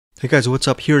Hey guys, what's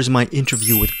up? Here's my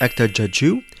interview with Ekta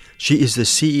Jaju. She is the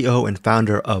CEO and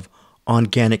founder of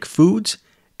ONganic Foods,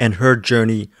 and her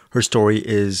journey, her story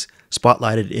is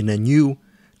spotlighted in a new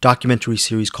documentary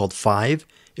series called Five.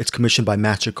 It's commissioned by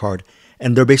Mastercard,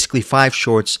 and they're basically five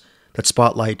shorts that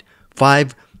spotlight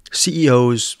five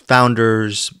CEOs,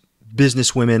 founders,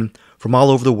 businesswomen from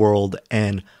all over the world,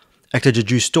 and Ekta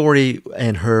Jaju's story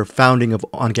and her founding of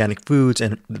ONganic Foods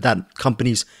and that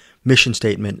company's mission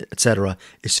statement, etc.,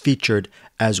 is featured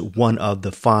as one of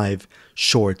the five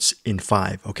shorts in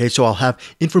Five. Okay, so I'll have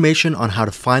information on how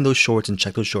to find those shorts and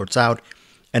check those shorts out.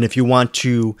 And if you want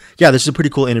to, this is a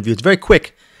pretty cool interview. It's very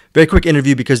quick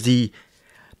interview because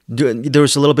there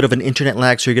was a little bit of an internet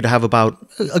lag, so you're going to have about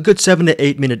a good 7 to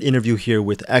 8 minute interview here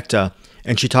with Ekta,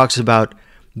 and she talks about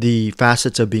the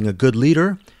facets of being a good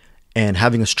leader and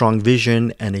having a strong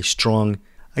vision and a strong,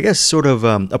 I guess, sort of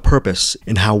a purpose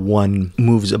in how one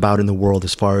moves about in the world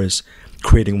as far as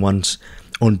creating one's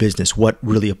own business, what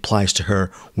really applies to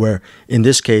her, where in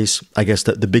this case, I guess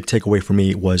the big takeaway for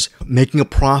me was making a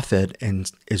profit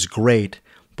and is great,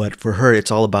 but for her,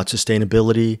 it's all about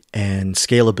sustainability and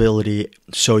scalability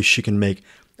so she can make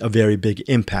a very big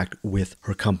impact with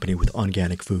her company, with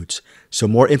ONganic Foods. So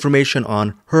more information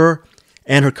on her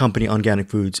and her company, ONganic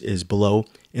Foods, is below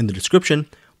in the description.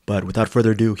 But without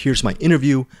further ado, here's my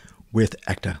interview with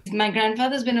Ekta. My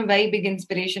grandfather's been a very big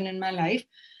inspiration in my life.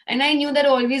 And I knew that I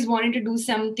always wanted to do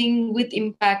something with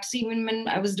impact. So even when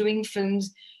I was doing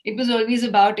films, it was always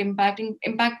about impact. And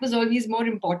impact was always more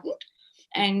important.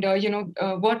 And,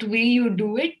 what way you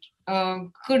do it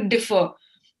could differ.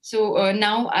 So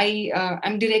now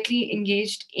I'm directly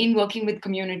engaged in working with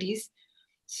communities.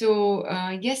 So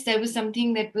yes, that was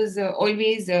something that was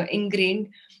always ingrained.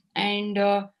 And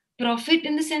profit,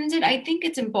 in the sense that I think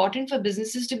it's important for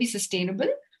businesses to be sustainable,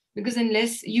 because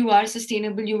unless you are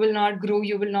sustainable, you will not grow,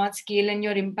 you will not scale, and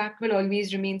your impact will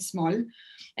always remain small.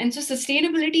 And so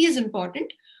sustainability is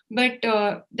important, but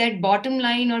that bottom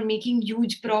line or making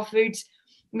huge profits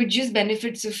which just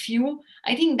benefits a few,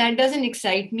 I think that doesn't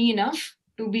excite me enough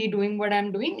to be doing what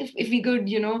I'm doing. If we could,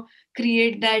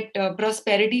 create that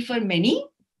prosperity for many,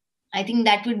 I think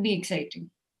that would be exciting.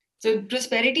 So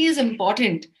prosperity is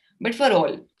important, but for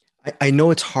all. I know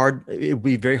it's hard, it would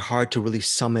be very hard to really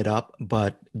sum it up,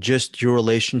 but just your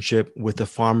relationship with the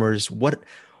farmers, what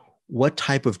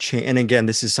type of change, and again,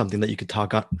 this is something that you could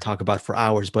talk about for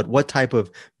hours, but what type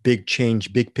of big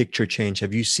change, big picture change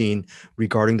have you seen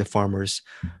regarding the farmers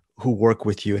who work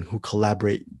with you and who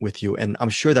collaborate with you? And I'm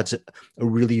sure that's a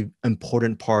really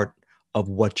important part of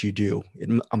what you do.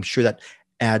 I'm sure that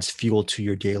adds fuel to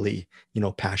your daily,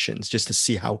 passions, just to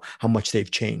see how much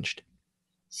they've changed.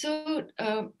 So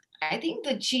I think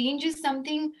the change is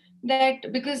something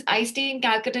that, because I stay in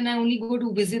Calcutta and I only go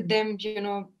to visit them,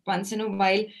 once in a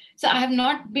while. So I've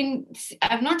not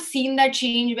seen that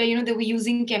change where, they were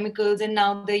using chemicals and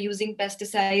now they're using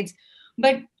pesticides.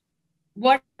 But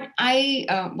what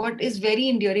what is very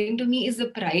endearing to me is the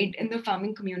pride in the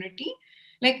farming community.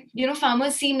 Like,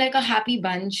 farmers seem like a happy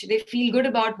bunch. They feel good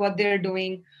about what they're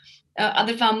doing.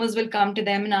 Other farmers will come to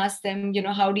them and ask them,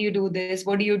 how do you do this?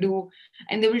 What do you do?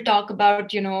 And they will talk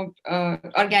about,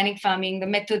 organic farming, the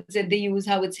methods that they use,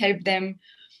 how it's helped them.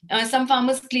 Some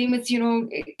farmers claim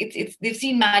it's they've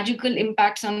seen magical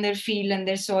impacts on their field and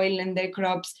their soil and their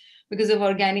crops because of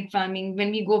organic farming.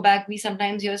 When we go back, we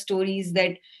sometimes hear stories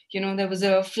that, there was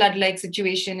a flood-like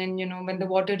situation and, when the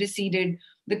water receded,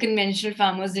 the conventional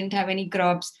farmers didn't have any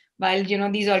crops, while,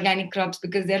 these organic crops,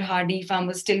 because they're hardy,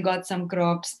 farmers still got some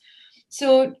crops.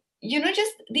 So,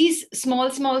 just these small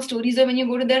stories, or when you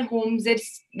go to their homes,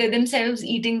 they're themselves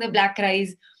eating the black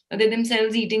rice, or they're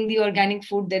themselves eating the organic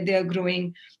food that they are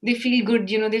growing. They feel good,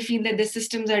 they feel that their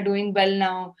systems are doing well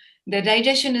now. Their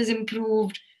digestion is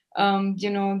improved.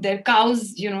 Their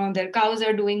cows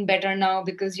are doing better now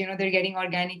because, they're getting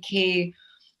organic hay.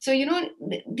 So,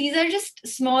 these are just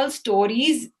small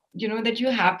stories, that you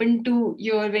happen to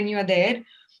hear when you're there.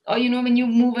 Or, when you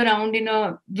move around in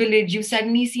a village, you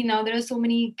suddenly see now there are so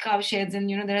many cow sheds and,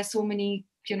 there are so many,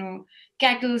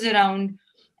 cattles around,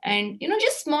 and,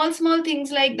 just small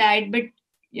things like that. But,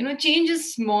 change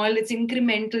is small, it's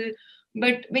incremental.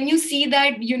 But when you see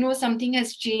that, something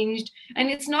has changed,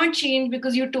 and it's not changed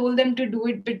because you told them to do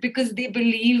it, but because they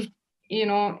believe,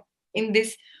 in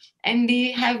this, and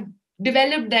they have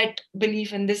developed that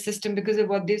belief in this system because of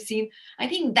what they've seen. I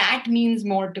think that means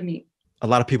more to me. A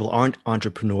lot of people aren't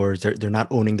entrepreneurs. They're not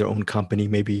owning their own company.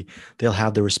 Maybe they'll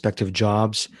have their respective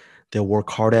jobs. They'll work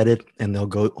hard at it and they'll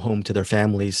go home to their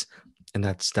families, and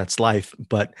that's life.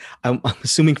 But I'm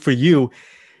assuming for you,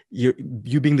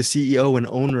 you being the CEO and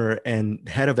owner and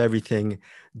head of everything,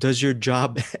 does your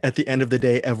job at the end of the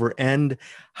day ever end?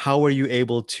 How are you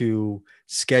able to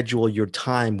schedule your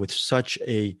time with such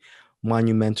a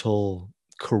monumental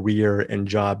career and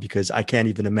job? Because I can't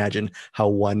even imagine how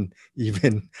one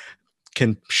even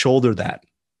can shoulder that.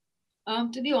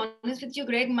 To be honest with you,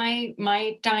 Greg,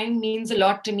 my time means a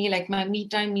lot to me. Like my me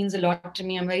time means a lot to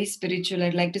me. I'm very spiritual.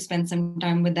 I'd like to spend some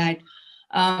time with that.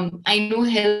 I know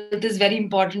health is very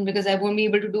important because I won't be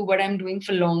able to do what I'm doing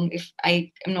for long if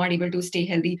I am not able to stay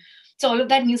healthy. So all of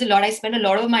that means a lot. I spend a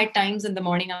lot of my times in the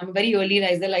morning. I'm a very early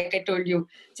riser, like I told you.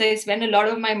 So I spend a lot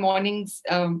of my mornings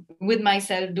with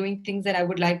myself doing things that I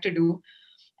would like to do.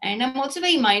 And I'm also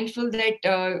very mindful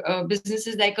that business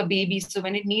is like a baby. So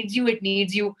when it needs you, it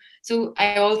needs you. So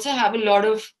I also have a lot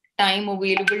of time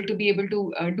available to be able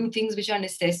to do things which are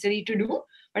necessary to do.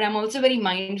 But I'm also very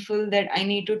mindful that I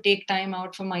need to take time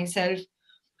out for myself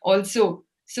also.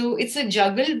 So it's a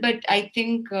juggle, but I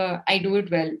think I do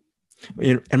it well.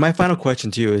 And my final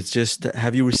question to you is just,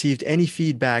 have you received any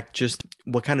feedback? Just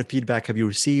what kind of feedback have you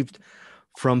received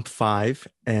from Five,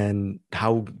 and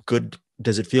how good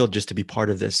does it feel just to be part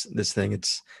of this thing?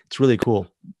 It's really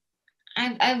cool.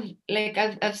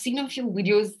 I've seen a few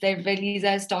videos that where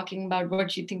Lisa is talking about what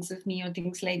she thinks of me or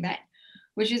things like that,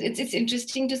 which is it's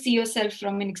interesting to see yourself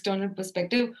from an external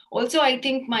perspective. Also, I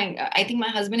think my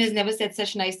husband has never said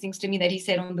such nice things to me that he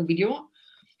said on the video.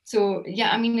 So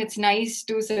yeah, I mean it's nice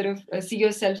to sort of see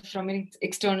yourself from an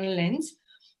external lens,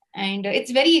 and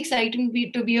it's very exciting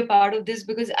to be a part of this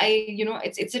because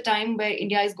it's a time where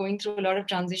India is going through a lot of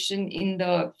transition in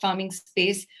the farming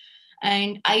space,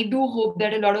 and I do hope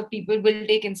that a lot of people will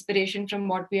take inspiration from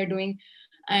what we are doing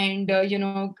and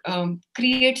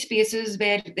create spaces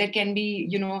where there can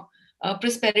be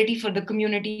prosperity for the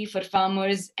community, for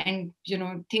farmers, and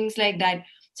things like that.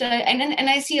 So and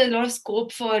I see a lot of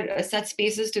scope for such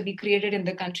spaces to be created in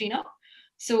the country now.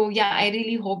 So yeah, I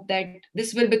really hope that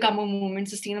this will become a movement.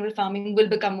 Sustainable farming will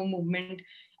become a movement,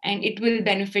 and it will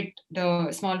benefit the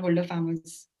smallholder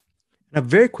farmers. A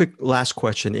very quick last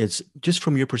question is just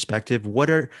from your perspective, what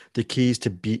are the keys to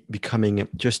becoming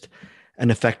just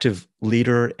an effective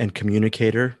leader and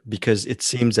communicator? Because it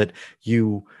seems that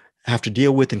you have to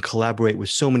deal with and collaborate with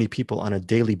so many people on a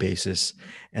daily basis,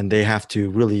 and they have to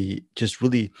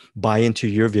really buy into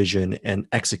your vision and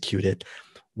execute it.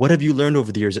 What have you learned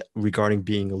over the years regarding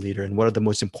being a leader, and what are the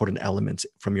most important elements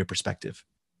from your perspective?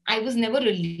 I was never a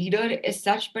leader as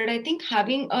such, but I think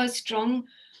having a strong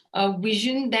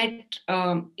vision that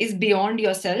is beyond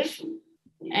yourself,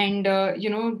 and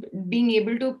being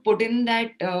able to put in that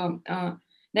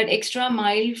extra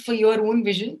mile for your own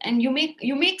vision, and you make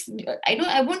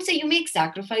I won't say you make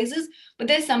sacrifices, but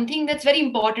there's something that's very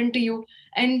important to you,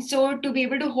 and so to be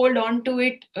able to hold on to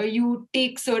it, you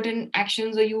take certain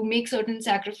actions or you make certain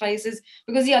sacrifices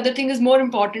because the other thing is more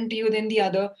important to you than the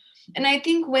other. And I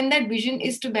think when that vision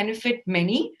is to benefit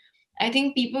many, I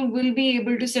think people will be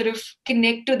able to sort of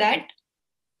connect to that,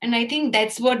 and I think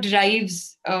that's what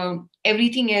drives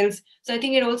everything else. So I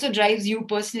think it also drives you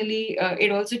personally,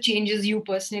 it also changes you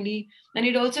personally, and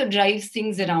it also drives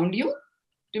things around you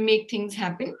to make things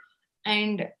happen.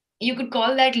 And you could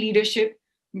call that leadership,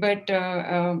 but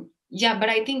yeah, but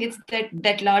I think it's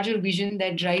that larger vision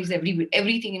that drives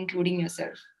everything, including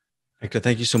yourself. Hector,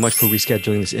 thank you so much for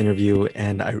rescheduling this interview,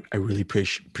 and I really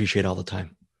appreciate all the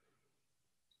time.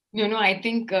 I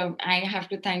think I have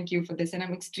to thank you for this, and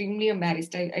I'm extremely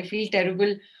embarrassed. I feel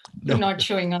terrible for No, not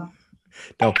showing up.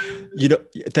 no,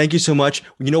 thank you so much.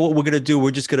 You know what we're gonna do?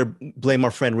 We're just gonna blame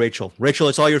our friend Rachel. Rachel,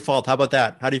 it's all your fault. How about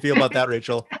that? How do you feel about that,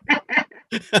 Rachel?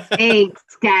 Thanks,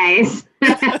 guys.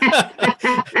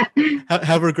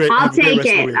 Have a great I'll rest of take the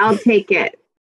it. week. I'll take it.